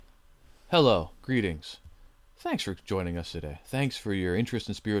Hello, greetings. Thanks for joining us today. Thanks for your interest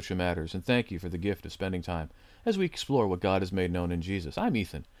in spiritual matters, and thank you for the gift of spending time as we explore what God has made known in Jesus. I'm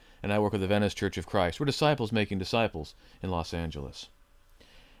Ethan, and I work with the Venice Church of Christ. We're disciples making disciples in Los Angeles.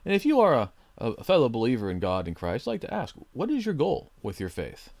 And if you are a fellow believer in God and Christ, I'd like to ask, what is your goal with your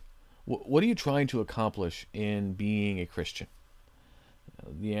faith? What are you trying to accomplish in being a Christian?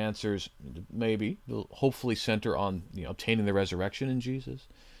 The answers maybe will hopefully center on obtaining the resurrection in Jesus,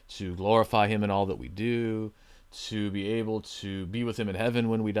 to glorify Him in all that we do, to be able to be with Him in heaven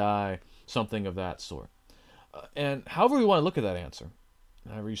when we die, something of that sort. And however we want to look at that answer,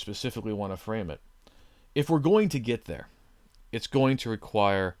 however you specifically want to frame it, if we're going to get there, it's going to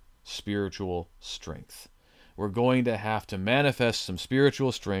require spiritual strength. We're going to have to manifest some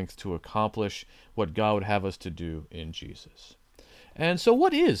spiritual strength to accomplish what God would have us to do in Jesus. And so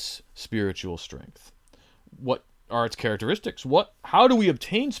what is spiritual strength? What are its characteristics? How do we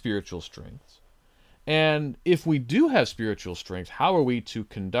obtain spiritual strength? And if we do have spiritual strength, how are we to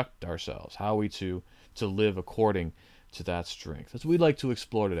conduct ourselves? How are we to live according to that strength? That's what we'd like to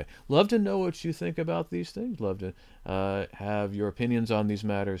explore today. Love to know what you think about these things. Love to have your opinions on these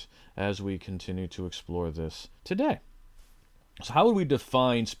matters as we continue to explore this today. So how would we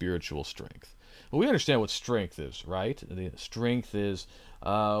define spiritual strength? Well, we understand what strength is, right? The strength is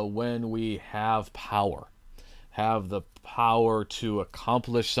when we have power, have the power to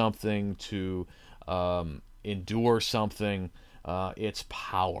accomplish something, to endure something. It's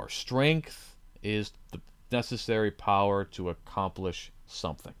power. Strength is the necessary power to accomplish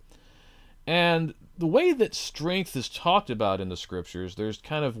something. And the way that strength is talked about in the scriptures, there's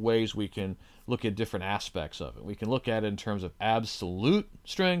kind of ways we can look at different aspects of it. We can look at it in terms of absolute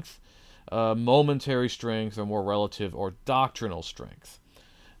strength, momentary strength, or more relative or doctrinal strength.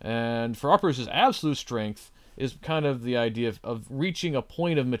 And for our purposes, absolute strength is kind of the idea of reaching a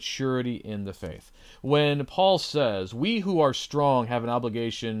point of maturity in the faith. When Paul says, we who are strong have an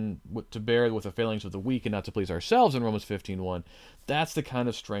obligation to bear with the failings of the weak and not to please ourselves in Romans 15:1, that's the kind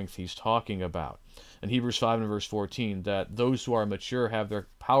of strength he's talking about. In Hebrews 5 and verse 14, that those who are mature have their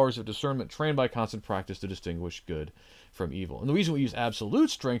powers of discernment trained by constant practice to distinguish good from evil. And the reason we use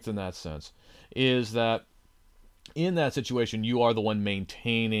absolute strength in that sense is that in that situation, you are the one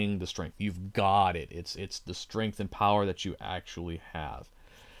maintaining the strength. You've got it. It's the strength and power that you actually have.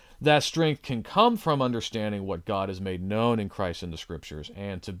 That strength can come from understanding what God has made known in Christ in the Scriptures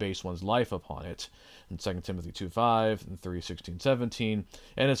and to base one's life upon it. In 2 Timothy 2:5 and 3:16-17,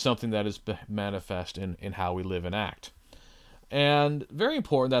 and it's something that is manifest in how we live and act. And very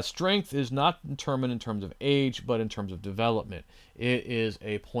important, that strength is not determined in terms of age, but in terms of development. It is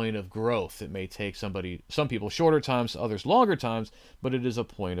a point of growth. It may take some people shorter times, others longer times, but it is a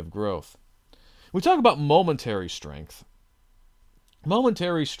point of growth. We talk about momentary strength.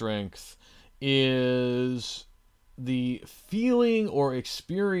 Momentary strength is the feeling or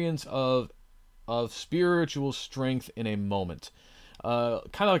experience of spiritual strength in a moment. Kind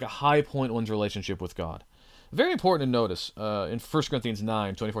of like a high point in one's relationship with God. Very important to notice in 1 Corinthians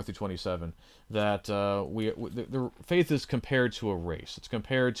 9:24-27, that the faith is compared to a race. It's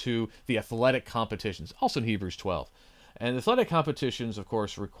compared to the athletic competitions, also in Hebrews 12. And athletic competitions, of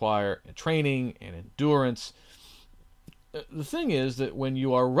course, require training and endurance. The thing is that when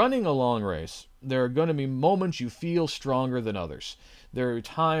you are running a long race, there are going to be moments you feel stronger than others. There are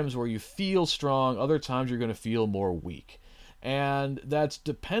times where you feel strong, other times you're going to feel more weak. And that's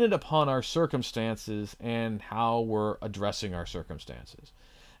dependent upon our circumstances and how we're addressing our circumstances.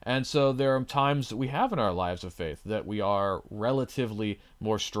 And so there are times that we have in our lives of faith that we are relatively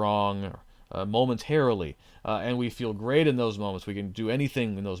more strong momentarily, and we feel great in those moments. We can do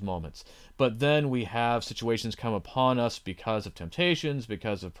anything in those moments. But then we have situations come upon us because of temptations,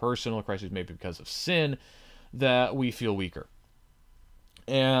 because of personal crises, maybe because of sin, that we feel weaker.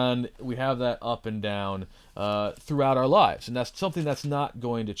 And we have that up and down throughout our lives. And that's something that's not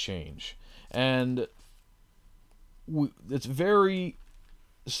going to change. And it's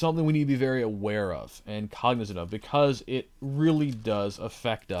something we need to be very aware of and cognizant of, because it really does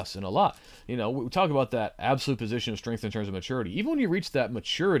affect us in a lot. We talk about that absolute position of strength in terms of maturity. Even when you reach that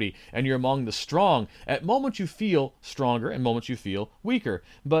maturity and you're among the strong, at moments you feel stronger and moments you feel weaker.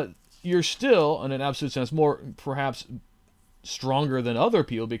 But you're still, in an absolute sense, more perhaps stronger than other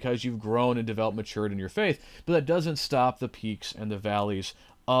people because you've grown and developed, matured in your faith. But that doesn't stop the peaks and the valleys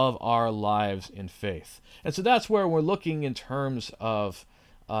of our lives in faith. And so that's where we're looking in terms of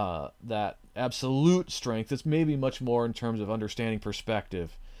that absolute strength. It's maybe much more in terms of understanding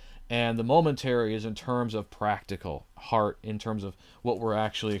perspective. And the momentary is in terms of practical heart, in terms of what we're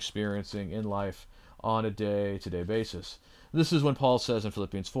actually experiencing in life on a day-to-day basis. This is when Paul says in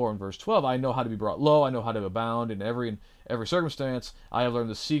Philippians 4 and verse 12, I know how to be brought low, I know how to abound in every circumstance. I have learned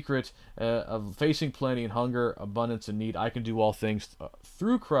the secret of facing plenty and hunger, abundance and need. I can do all things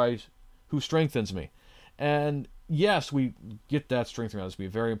through Christ who strengthens me. And yes, we get that strength around us to be a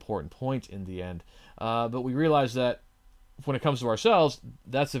very important point in the end. But we realize that when it comes to ourselves,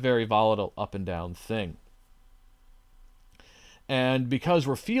 that's a very volatile up and down thing. And because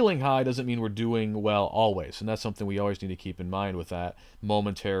we're feeling high doesn't mean we're doing well always. And that's something we always need to keep in mind with that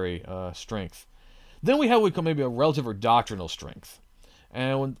momentary strength. Then we have maybe a relative or doctrinal strength.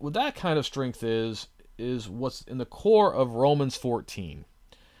 And what that kind of strength is what's in the core of Romans 14.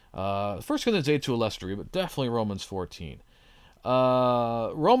 1 Corinthians 8 to a lesser degree, but definitely Romans 14.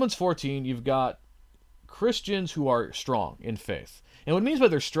 Romans 14, you've got Christians who are strong in faith. And what it means by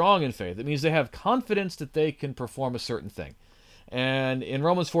they're strong in faith, it means they have confidence that they can perform a certain thing. And in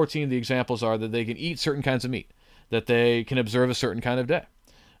Romans 14, the examples are that they can eat certain kinds of meat, that they can observe a certain kind of day,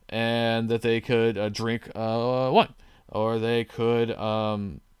 and that they could drink wine, or they could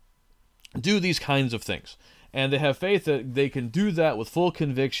do these kinds of things. And they have faith that they can do that with full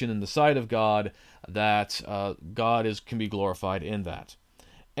conviction in the sight of God, that God can be glorified in that.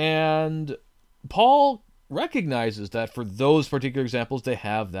 And Paul recognizes that for those particular examples, they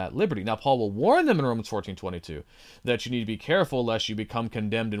have that liberty. Now, Paul will warn them in Romans 14:22 that you need to be careful lest you become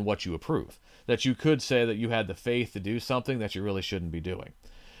condemned in what you approve. That you could say that you had the faith to do something that you really shouldn't be doing.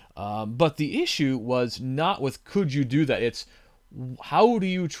 But the issue was not with could you do that. It's how do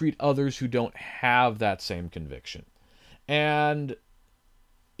you treat others who don't have that same conviction? And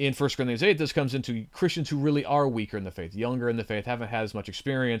in 1 Corinthians 8, this comes into Christians who really are weaker in the faith, younger in the faith, haven't had as much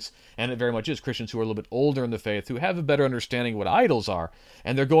experience, and it very much is Christians who are a little bit older in the faith, who have a better understanding of what idols are,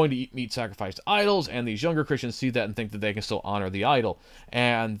 and they're going to eat meat sacrificed to idols, and these younger Christians see that and think that they can still honor the idol,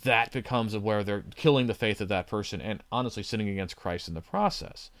 and that becomes where they're killing the faith of that person, and honestly sinning against Christ in the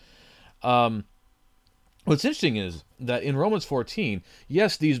process. What's interesting is that in Romans 14,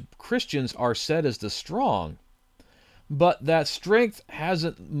 yes, these Christians are said as the strong, but that strength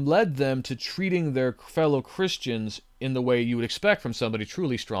hasn't led them to treating their fellow Christians in the way you would expect from somebody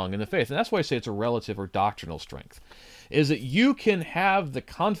truly strong in the faith. And that's why I say it's a relative or doctrinal strength, is that you can have the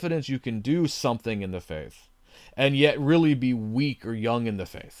confidence you can do something in the faith, and yet really be weak or young in the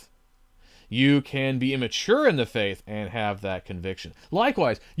faith. You can be immature in the faith and have that conviction.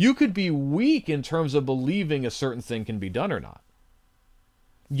 Likewise, you could be weak in terms of believing a certain thing can be done or not,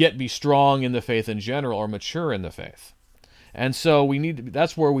 yet be strong in the faith in general or mature in the faith. And so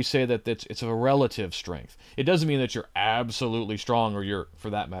that's where we say that it's a relative strength. It doesn't mean that you're absolutely strong or you're, for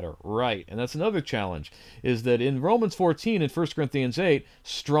that matter, right. And that's another challenge, is that in Romans 14 and 1 Corinthians 8,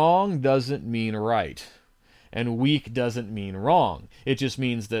 strong doesn't mean right. And weak doesn't mean wrong. It just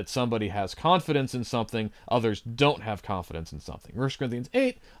means that somebody has confidence in something, others don't have confidence in something. 1 Corinthians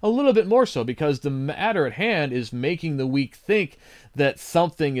 8, a little bit more so, because the matter at hand is making the weak think that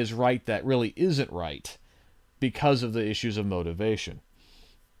something is right that really isn't right, because of the issues of motivation.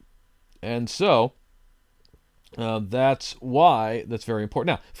 And so, that's why that's very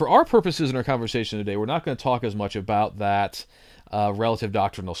important. Now, for our purposes in our conversation today, we're not going to talk as much about that relative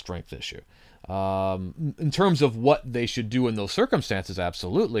doctrinal strength issue. In terms of what they should do in those circumstances,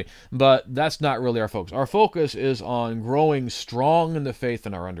 absolutely, but that's not really our focus. Our focus is on growing strong in the faith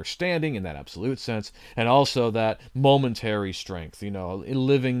and our understanding in that absolute sense, and also that momentary strength, in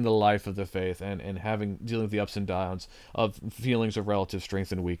living the life of the faith and dealing with the ups and downs of feelings of relative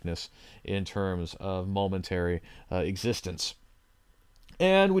strength and weakness in terms of momentary existence.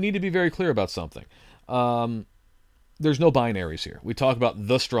 And we need to be very clear about something. There's no binaries here. We talk about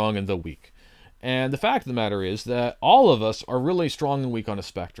the strong and the weak. And the fact of the matter is that all of us are really strong and weak on a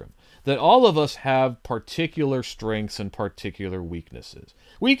spectrum. That all of us have particular strengths and particular weaknesses.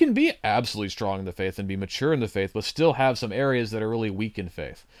 We can be absolutely strong in the faith and be mature in the faith, but still have some areas that are really weak in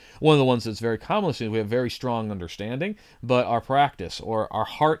faith. One of the ones that's very commonly seen, we have very strong understanding, but our practice or our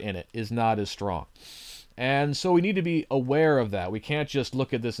heart in it is not as strong. And so we need to be aware of that. We can't just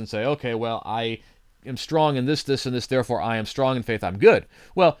look at this and say, okay, well, I am strong in this, and this, therefore I am strong in faith, I'm good.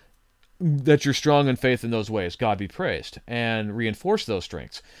 Well, that you're strong in faith in those ways, God be praised, and reinforce those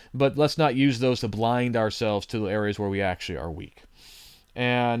strengths. But let's not use those to blind ourselves to the areas where we actually are weak.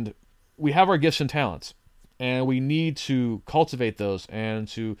 And we have our gifts and talents, and we need to cultivate those and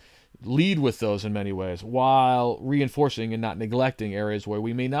to lead with those in many ways, while reinforcing and not neglecting areas where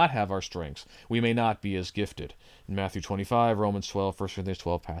we may not have our strengths. We may not be as gifted. In Matthew 25, Romans 12, 1 Corinthians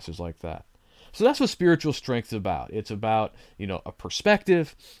 12, passages like that. So that's what spiritual strength is about. It's about, a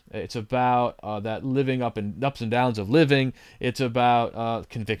perspective. It's about that living ups and downs of living. It's about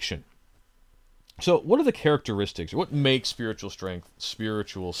conviction. So, what are the characteristics? What makes spiritual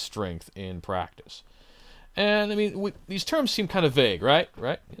strength in practice? And I mean, these terms seem kind of vague, right?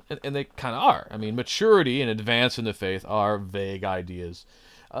 Right? And they kind of are. I mean, maturity and advance in the faith are vague ideas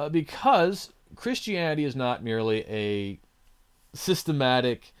because Christianity is not merely a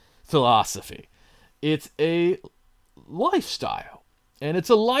systematic philosophy. It's a lifestyle. And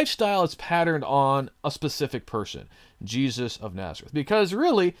it's a lifestyle that's patterned on a specific person, Jesus of Nazareth. Because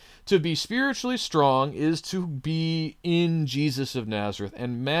really, to be spiritually strong is to be in Jesus of Nazareth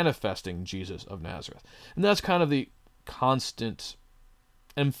and manifesting Jesus of Nazareth. And that's kind of the constant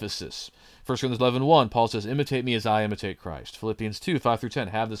emphasis. 1 Corinthians 11:1, Paul says, imitate me as I imitate Christ. Philippians 2:5-10,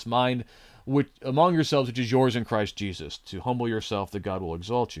 have this mind which among yourselves which is yours in Christ Jesus, to humble yourself that God will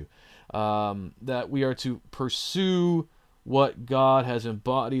exalt you. That we are to pursue what God has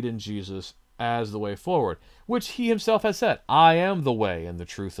embodied in Jesus as the way forward, which he himself has said, I am the way and the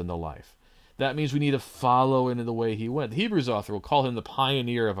truth and the life. That means we need to follow in the way he went. The Hebrews author will call him the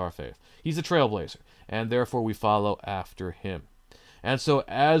pioneer of our faith. He's a trailblazer, and therefore we follow after him. And so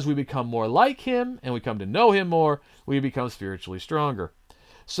as we become more like him and we come to know him more, we become spiritually stronger.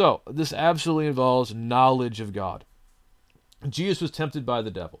 So this absolutely involves knowledge of God. Jesus was tempted by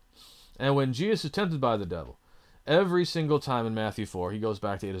the devil. And when Jesus is tempted by the devil, every single time in Matthew 4, he goes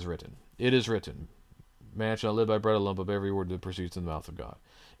back to it is written. It is written. Man shall not live by bread alone, but by every word that proceeds from the mouth of God.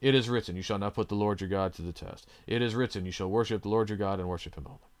 It is written. You shall not put the Lord your God to the test. It is written. You shall worship the Lord your God and worship him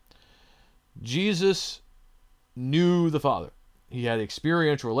only. Jesus knew the Father. He had an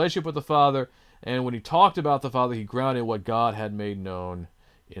experiential relationship with the Father, and when he talked about the Father, he grounded what God had made known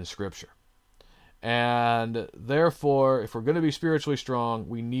in Scripture. And therefore, if we're going to be spiritually strong,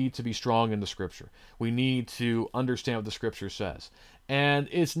 we need to be strong in the Scripture. We need to understand what the Scripture says. And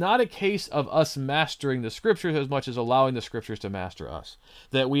it's not a case of us mastering the Scriptures as much as allowing the Scriptures to master us.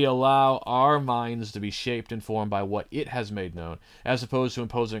 That we allow our minds to be shaped and formed by what it has made known, as opposed to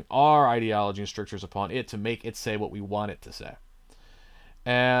imposing our ideology and strictures upon it to make it say what we want it to say.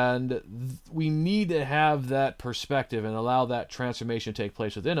 And we need to have that perspective and allow that transformation to take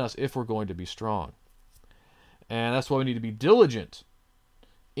place within us if we're going to be strong. And that's why we need to be diligent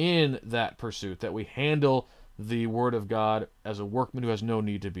in that pursuit, that we handle the Word of God as a workman who has no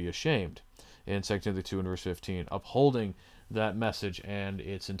need to be ashamed. In 2 Timothy 2 and verse 15, upholding that message and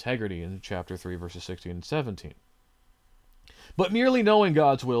its integrity in chapter 3, verses 16 and 17. But merely knowing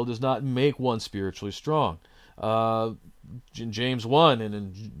God's will does not make one spiritually strong. In James 1 and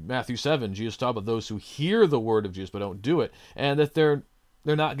in Matthew 7, Jesus talked about those who hear the word of Jesus but don't do it, and that they're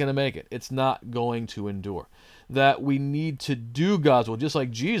not going to make it. It's not going to endure. That we need to do God's will, just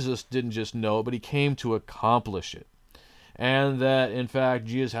like Jesus didn't just know it, but he came to accomplish it. And that, in fact,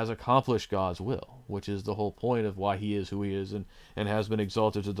 Jesus has accomplished God's will, which is the whole point of why he is who he is and has been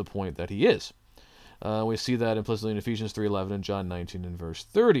exalted to the point that he is. We see that implicitly in Ephesians 3:11 and John 19 and verse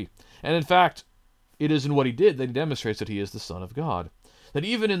 30. And in fact, it is in what he did that he demonstrates that he is the Son of God. That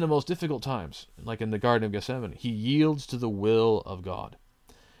even in the most difficult times, like in the Garden of Gethsemane, he yields to the will of God.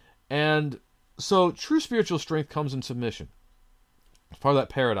 And so true spiritual strength comes in submission. It's part of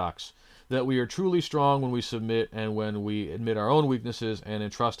that paradox, that we are truly strong when we submit and when we admit our own weaknesses and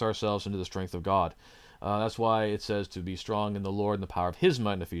entrust ourselves into the strength of God. That's why it says to be strong in the Lord and the power of his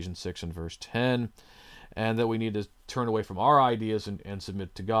might in Ephesians 6 and verse 10. And that we need to turn away from our ideas and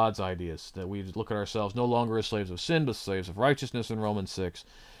submit to God's ideas. That we look at ourselves no longer as slaves of sin, but slaves of righteousness in Romans 6.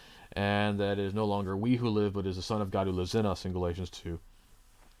 And that it is no longer we who live, but is the Son of God who lives in us in Galatians 2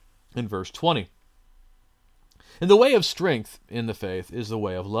 in verse 20. And the way of strength in the faith is the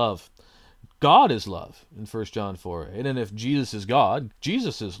way of love. God is love in 1 John 4. And if Jesus is God,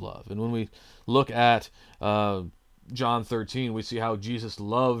 Jesus is love. And when we look at John 13, we see how Jesus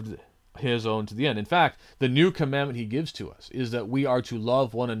loved his own to the end. In fact, the new commandment he gives to us is that we are to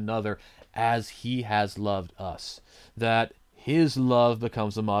love one another as he has loved us. That his love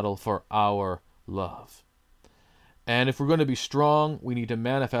becomes the model for our love. And if we're going to be strong, we need to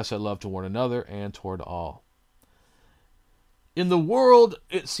manifest that love to one another and toward all. In the world,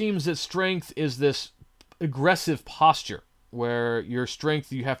 it seems that strength is this aggressive posture where your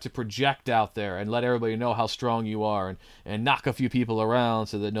strength you have to project out there and let everybody know how strong you are and knock a few people around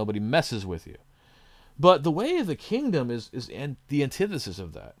so that nobody messes with you. But the way of the kingdom is the antithesis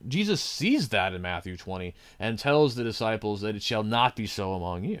of that. Jesus sees that in Matthew 20 and tells the disciples that it shall not be so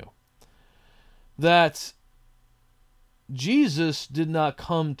among you. That Jesus did not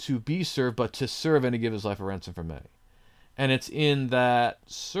come to be served, but to serve and to give his life a ransom for many. And it's in that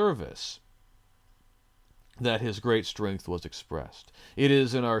service that his great strength was expressed. It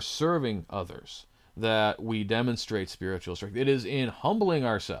is in our serving others that we demonstrate spiritual strength. It is in humbling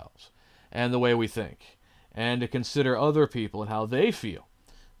ourselves and the way we think, and to consider other people and how they feel,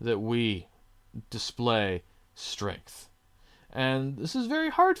 that we display strength. And this is very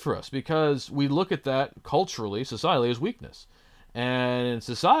hard for us because we look at that culturally, societally, as weakness. And in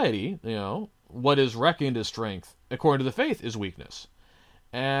society, what is reckoned as strength, according to the faith, is weakness.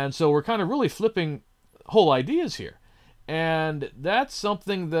 And so we're kind of really flipping whole ideas here. And that's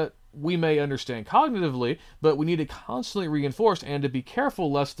something that we may understand cognitively, but we need to constantly reinforce and to be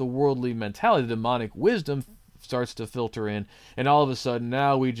careful lest the worldly mentality, the demonic wisdom, starts to filter in, and all of a sudden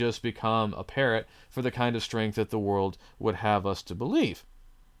now we just become a parrot for the kind of strength that the world would have us to believe.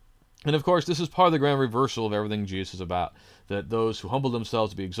 And of course, this is part of the grand reversal of everything Jesus is about, that those who humble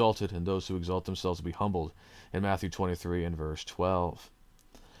themselves be exalted, and those who exalt themselves be humbled, in Matthew 23 and verse 12.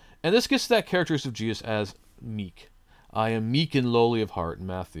 And this gets to that characteristic of Jesus as meek. I am meek and lowly of heart, in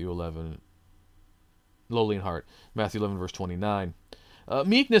Matthew 11, lowly in heart, Matthew 11 verse 29.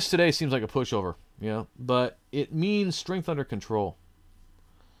 Meekness today seems like a pushover, but it means strength under control.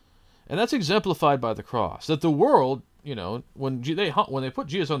 And that's exemplified by the cross. That the world, when they put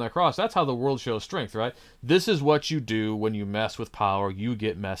Jesus on that cross, that's how the world shows strength, right? This is what you do when you mess with power. You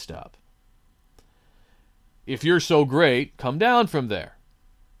get messed up. If you're so great, come down from there.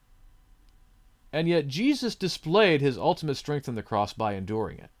 And yet Jesus displayed his ultimate strength on the cross by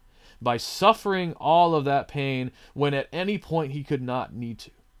enduring it, by suffering all of that pain when at any point he could not need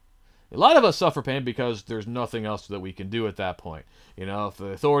to. A lot of us suffer pain because there's nothing else that we can do at that point. If the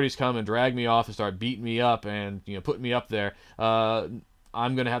authorities come and drag me off and start beating me up and put me up there, I'm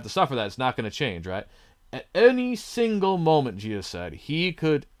going to have to suffer that. It's not going to change, right? At any single moment, Jesus said, he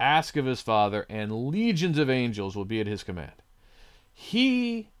could ask of his Father, and legions of angels will be at his command.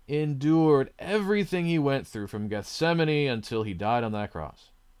 He endured everything he went through from Gethsemane until he died on that cross.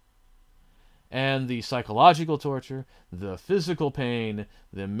 And the psychological torture, the physical pain,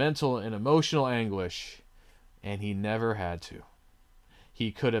 the mental and emotional anguish, and he never had to.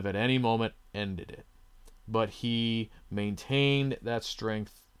 He could have at any moment ended it. But he maintained that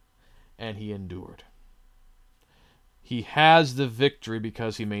strength, and he endured. He has the victory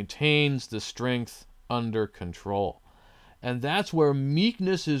because he maintains the strength under control. And that's where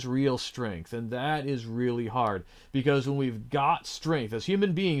meekness is real strength. And that is really hard. Because when we've got strength, as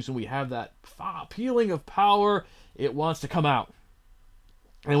human beings, when we have that feeling of power, it wants to come out.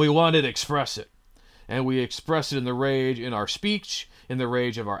 And we want to express it. And we express it in the rage, in our speech, in the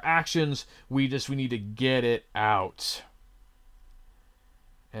rage of our actions. We need to get it out.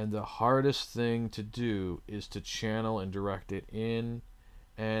 And the hardest thing to do is to channel and direct it in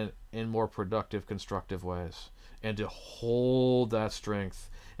more productive, constructive ways. And to hold that strength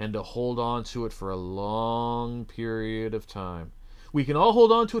and to hold on to it for a long period of time. We can all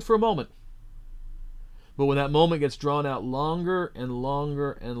hold on to it for a moment. But when that moment gets drawn out longer and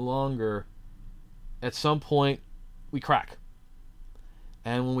longer and longer, at some point we crack.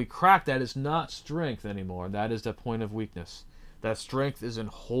 And when we crack, that is not strength anymore. That is the point of weakness. That strength is in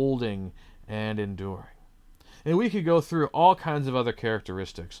holding and enduring. And we could go through all kinds of other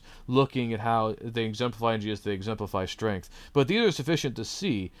characteristics, looking at how they exemplify in Jesus, they exemplify strength. But these are sufficient to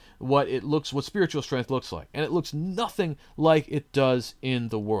see what spiritual strength looks like. And it looks nothing like it does in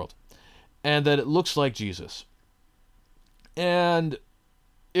the world. And that it looks like Jesus. And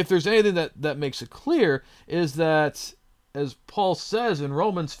if there's anything that makes it clear, is that, as Paul says in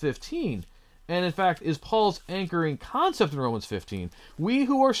Romans 15, and in fact is Paul's anchoring concept in Romans 15, we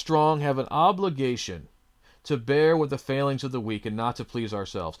who are strong have an obligation to bear with the failings of the weak and not to please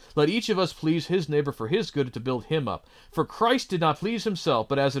ourselves. Let each of us please his neighbor for his good, to build him up. For Christ did not please himself,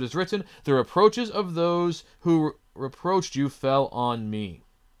 but as it is written, the reproaches of those who reproached you fell on me.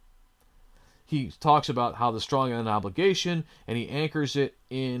 He talks about how the strong have an obligation, and he anchors it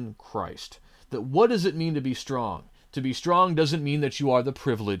in Christ. That what does it mean to be strong? To be strong doesn't mean that you are the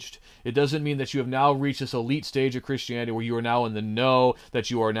privileged. It doesn't mean that you have now reached this elite stage of Christianity where you are now in the know,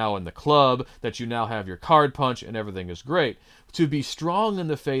 that you are now in the club, that you now have your card punch and everything is great. To be strong in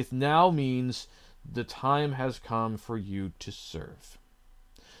the faith now means the time has come for you to serve,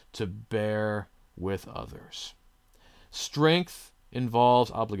 to bear with others. Strength involves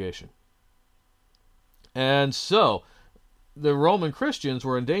obligation. And so, the Roman Christians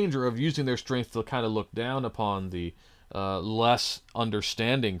were in danger of using their strength to kind of look down upon the less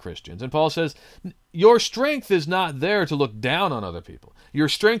understanding Christians. And Paul says, your strength is not there to look down on other people. Your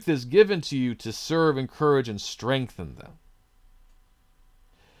strength is given to you to serve, encourage, and strengthen them.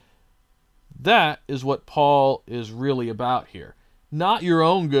 That is what Paul is really about here. Not your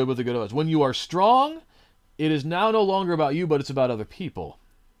own good, but the good of others. When you are strong, it is now no longer about you, but it's about other people.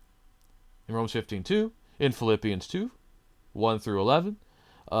 In Romans 15:2, in Philippians 2, 1 through 11,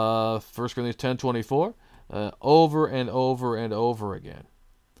 1 Corinthians 10:24, over and over and over again.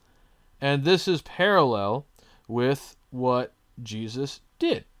 And this is parallel with what Jesus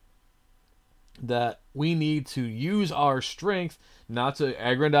did. That we need to use our strength not to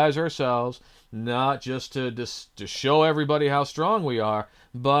aggrandize ourselves, not just to show everybody how strong we are,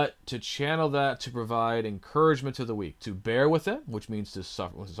 but to channel that to provide encouragement to the weak, to bear with them, which means to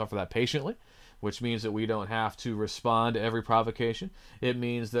suffer that patiently, which means that we don't have to respond to every provocation. It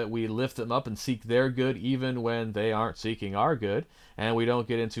means that we lift them up and seek their good even when they aren't seeking our good, and we don't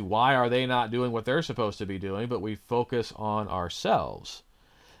get into why are they not doing what they're supposed to be doing, but we focus on ourselves.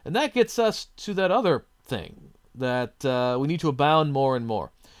 And that gets us to that other thing, that we need to abound more and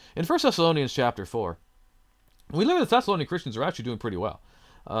more. In 1 Thessalonians chapter 4, we live in the Thessalonian Christians are actually doing pretty well.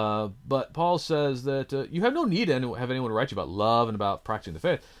 But Paul says that you have no need to have anyone write you about love and about practicing the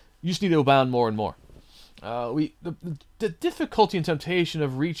faith. You just need to abound more and more. The difficulty and temptation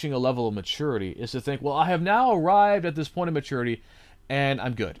of reaching a level of maturity is to think, well, I have now arrived at this point of maturity and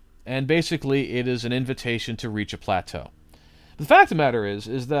I'm good. And basically it is an invitation to reach a plateau. The fact of the matter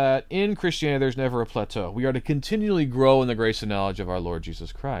is that in Christianity there's never a plateau. We are to continually grow in the grace and knowledge of our Lord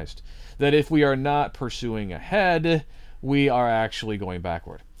Jesus Christ. That if we are not pursuing ahead, we are actually going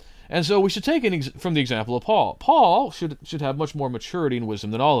backward. And so we should take from the example of Paul. Paul should have much more maturity and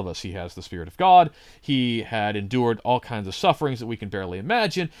wisdom than all of us. He has the Spirit of God. He had endured all kinds of sufferings that we can barely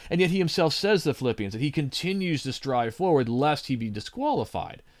imagine, and yet he himself says to the Philippians that he continues to strive forward lest he be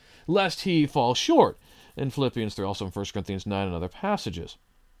disqualified, lest he fall short. In Philippians 3, also in 1 Corinthians 9 and other passages.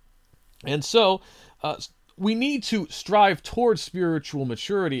 And so we need to strive towards spiritual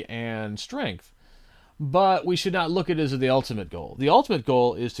maturity and strength, but we should not look at it as the ultimate goal. The ultimate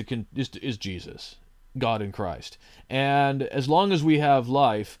goal is Jesus, God in Christ. And as long as we have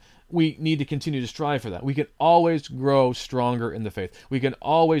life, we need to continue to strive for that. We can always grow stronger in the faith. We can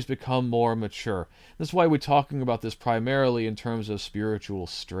always become more mature. That's why we're talking about this primarily in terms of spiritual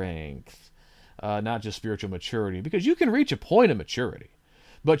strength. Not just spiritual maturity, because you can reach a point of maturity,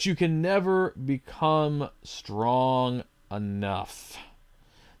 but you can never become strong enough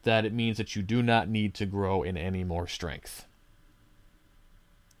that it means that you do not need to grow in any more strength.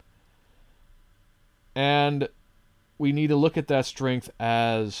 And we need to look at that strength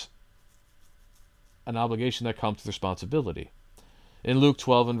as an obligation that comes with responsibility. In Luke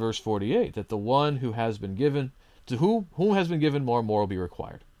 12 and verse 48, that the one who has been given, to whom has been given more will be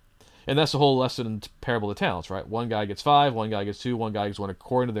required. And that's the whole lesson in the parable of talents, right? One guy gets 5, one guy gets 2, one guy gets 1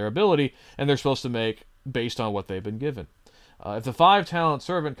 according to their ability, and they're supposed to make based on what they've been given. If the 5-talent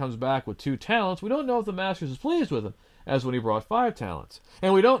servant comes back with 2 talents, we don't know if the master is pleased with him, as when he brought 5 talents.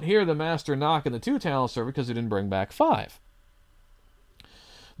 And we don't hear the master knocking the 2-talent servant because he didn't bring back 5.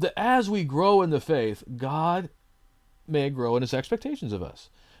 That as we grow in the faith, God may grow in his expectations of us.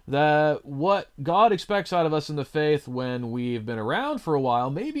 That what God expects out of us in the faith when we've been around for a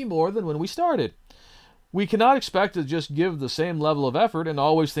while may be more than when we started. We cannot expect to just give the same level of effort and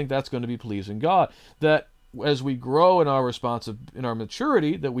always think that's going to be pleasing God. That as we grow in our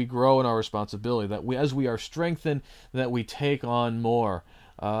maturity, that we grow in our responsibility. That as we are strengthened, that we take on more.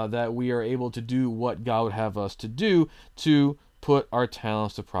 That we are able to do what God would have us to do to put our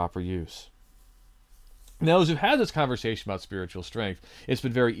talents to proper use. Now, as we've had this conversation about spiritual strength, it's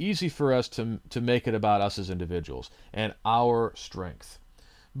been very easy for us to make it about us as individuals and our strength.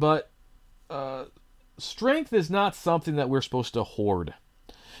 But strength is not something that we're supposed to hoard.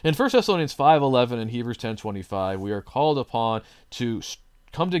 In 1 Thessalonians 5:11 and Hebrews 10:25, we are called upon to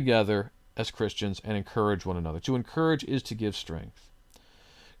come together as Christians and encourage one another. To encourage is to give strength.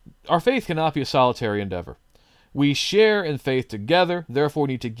 Our faith cannot be a solitary endeavor. We share in faith together, therefore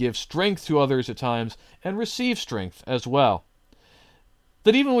need to give strength to others at times and receive strength as well.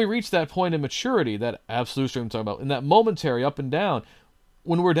 That even when we reach that point of maturity, that absolute strength I'm talking about, in that momentary up and down,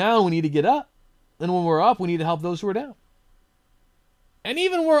 when we're down, we need to get up. And when we're up, we need to help those who are down. And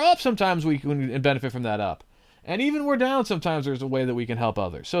even when we're up, sometimes we can benefit from that up. And even when we're down, sometimes there's a way that we can help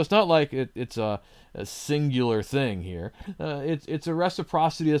others. So it's not like it's a singular thing here. It's a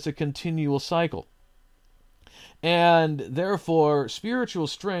reciprocity that's a continual cycle. And therefore, spiritual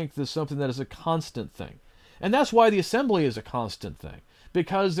strength is something that is a constant thing. And that's why the assembly is a constant thing,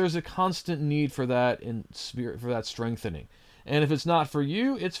 because there's a constant need for that in spirit, for that strengthening. And if it's not for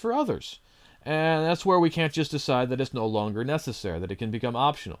you, it's for others. And that's where we can't just decide that it's no longer necessary, that it can become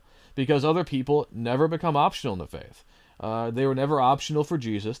optional, because other people never become optional in the faith. They were never optional for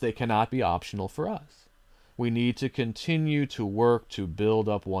Jesus. They cannot be optional for us. We need to continue to work to build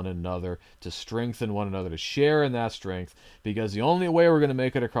up one another, to strengthen one another, to share in that strength, because the only way we're going to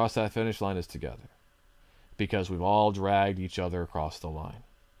make it across that finish line is together, because we've all dragged each other across the line.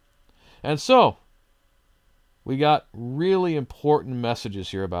 And so, we got really important messages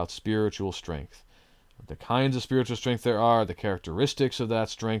here about spiritual strength. The kinds of spiritual strength there are, the characteristics of that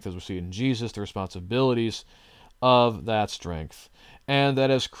strength as we see in Jesus, the responsibilities of that strength. And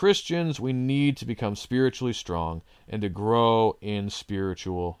that as Christians, we need to become spiritually strong and to grow in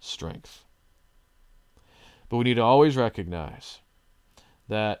spiritual strength. But we need to always recognize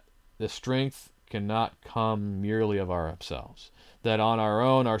that the strength cannot come merely of ourselves. That on our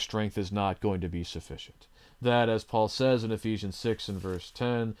own, our strength is not going to be sufficient. That, as Paul says in Ephesians 6 and verse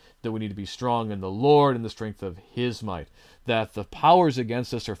 10, that we need to be strong in the Lord and the strength of His might. That the powers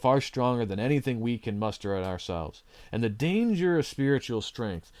against us are far stronger than anything we can muster in ourselves. And the danger of spiritual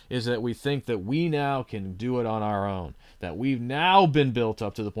strength is that we think that we now can do it on our own. That we've now been built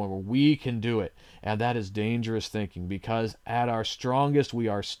up to the point where we can do it. And that is dangerous thinking, because at our strongest we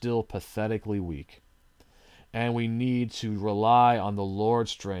are still pathetically weak. And we need to rely on the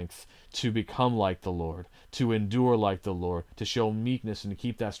Lord's strength to become like the Lord, to endure like the Lord, to show meekness and to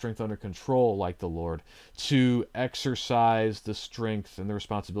keep that strength under control like the Lord, to exercise the strength and the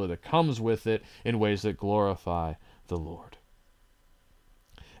responsibility that comes with it in ways that glorify the Lord.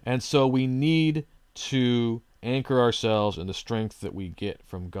 And so we need to anchor ourselves in the strength that we get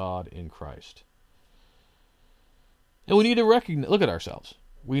from God in Christ. And we need to look at ourselves.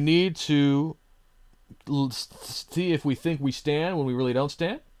 We need to see if we think we stand when we really don't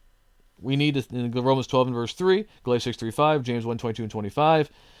stand. We need to, in Romans 12 and verse 3, Galatians 3:5, James 1:22 and 25,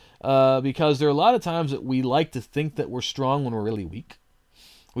 because there are a lot of times that we like to think that we're strong when we're really weak.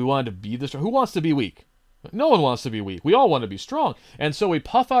 We want to be the strong. Who wants to be weak? No one wants to be weak. We all want to be strong. And so we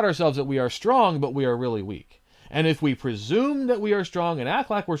puff out ourselves that we are strong, but we are really weak. And if we presume that we are strong and act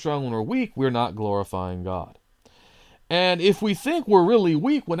like we're strong when we're weak, we're not glorifying God. And if we think we're really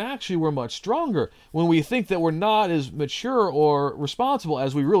weak when actually we're much stronger, when we think that we're not as mature or responsible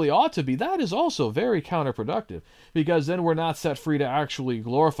as we really ought to be, that is also very counterproductive, because then we're not set free to actually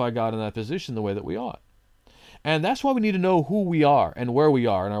glorify God in that position the way that we ought. And that's why we need to know who we are and where we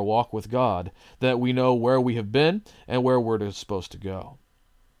are in our walk with God, that we know where we have been and where we're supposed to go.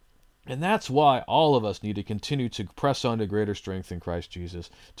 And that's why all of us need to continue to press on to greater strength in Christ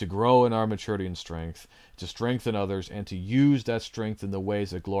Jesus, to grow in our maturity and strength, to strengthen others, and to use that strength in the ways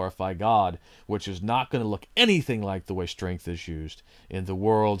that glorify God, which is not going to look anything like the way strength is used in the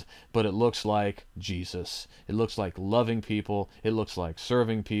world, but it looks like Jesus. It looks like loving people. It looks like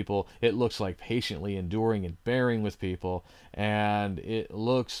serving people. It looks like patiently enduring and bearing with people. And it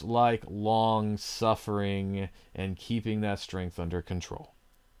looks like long suffering and keeping that strength under control.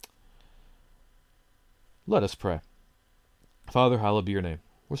 Let us pray. Father, hallowed be your name.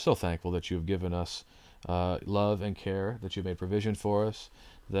 We're so thankful that you have given us love and care, that you've made provision for us,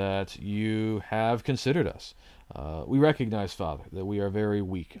 that you have considered us. We recognize, Father, that we are very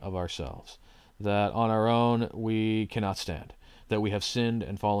weak of ourselves, that on our own we cannot stand, that we have sinned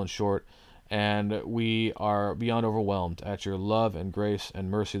and fallen short, and we are beyond overwhelmed at your love and grace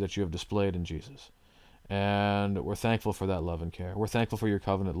and mercy that you have displayed in Jesus. And we're thankful for that love and care. We're thankful for your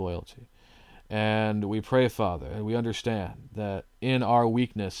covenant loyalty. And we pray, Father, and we understand that in our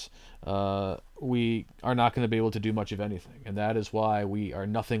weakness, we are not going to be able to do much of anything. And that is why we are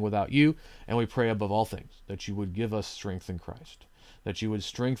nothing without you. And we pray above all things that you would give us strength in Christ, that you would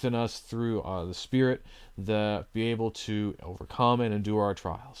strengthen us through the Spirit, that be able to overcome and endure our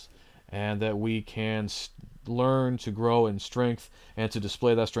trials, and that we can learn to grow in strength and to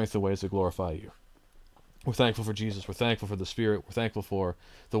display that strength in ways that glorify you. We're thankful for Jesus. We're thankful for the Spirit. We're thankful for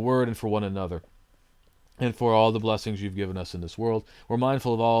the Word and for one another, and for all the blessings you've given us in this world. We're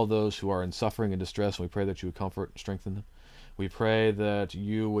mindful of all those who are in suffering and distress, and we pray that you would comfort and strengthen them. We pray that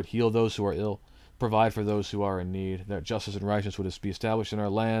you would heal those who are ill, provide for those who are in need, that justice and righteousness would be established in our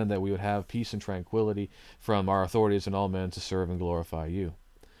land, that we would have peace and tranquility from our authorities and all men to serve and glorify you.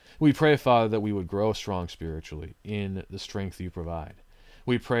 We pray, Father, that we would grow strong spiritually in the strength you provide.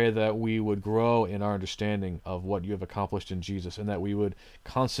 We pray that we would grow in our understanding of what you have accomplished in Jesus, and that we would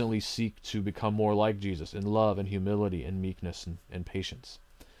constantly seek to become more like Jesus in love and humility and meekness and patience.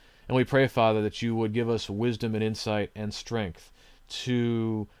 And we pray, Father, that you would give us wisdom and insight and strength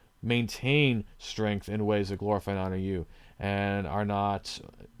to maintain strength in ways that glorify and honor you, and are not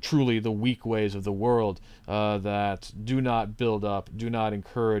truly the weak ways of the world that do not build up, do not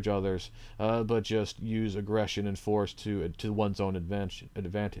encourage others, but just use aggression and force to one's own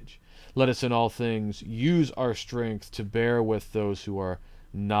advantage. Let us in all things use our strength to bear with those who are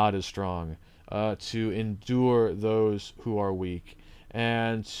not as strong, to endure those who are weak,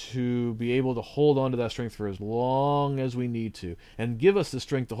 and to be able to hold on to that strength for as long as we need to, and give us the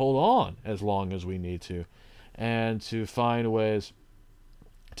strength to hold on as long as we need to, and to find ways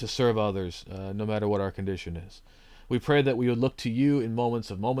to serve others, no matter what our condition is. We pray that we would look to you in moments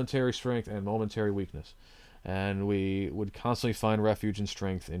of momentary strength and momentary weakness, and we would constantly find refuge and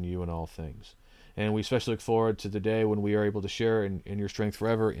strength in you in all things. And we especially look forward to the day when we are able to share in your strength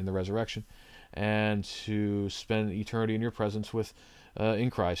forever in the resurrection, and to spend eternity in your presence with in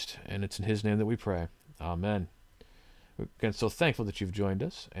Christ. And it's in his name that we pray. Amen. Again, so thankful that you've joined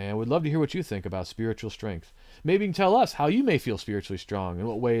us, and we'd love to hear what you think about spiritual strength. Maybe you can tell us how you may feel spiritually strong and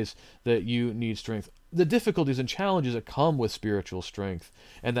what ways that you need strength. The difficulties and challenges that come with spiritual strength,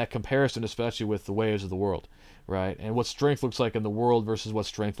 and that comparison especially with the ways of the world, right? And what strength looks like in the world versus what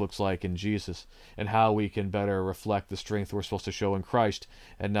strength looks like in Jesus, and how we can better reflect the strength we're supposed to show in Christ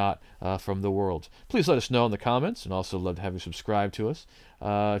and not from the world. Please let us know in the comments, and also love to have you subscribe to us.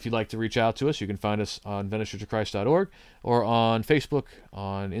 If you'd like to reach out to us, you can find us on VeniceChurchOfChrist.org, or on Facebook,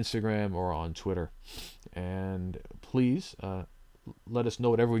 on Instagram, or on Twitter. And please let us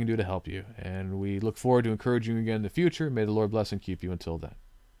know whatever we can do to help you. And we look forward to encouraging you again in the future. May the Lord bless and keep you until then.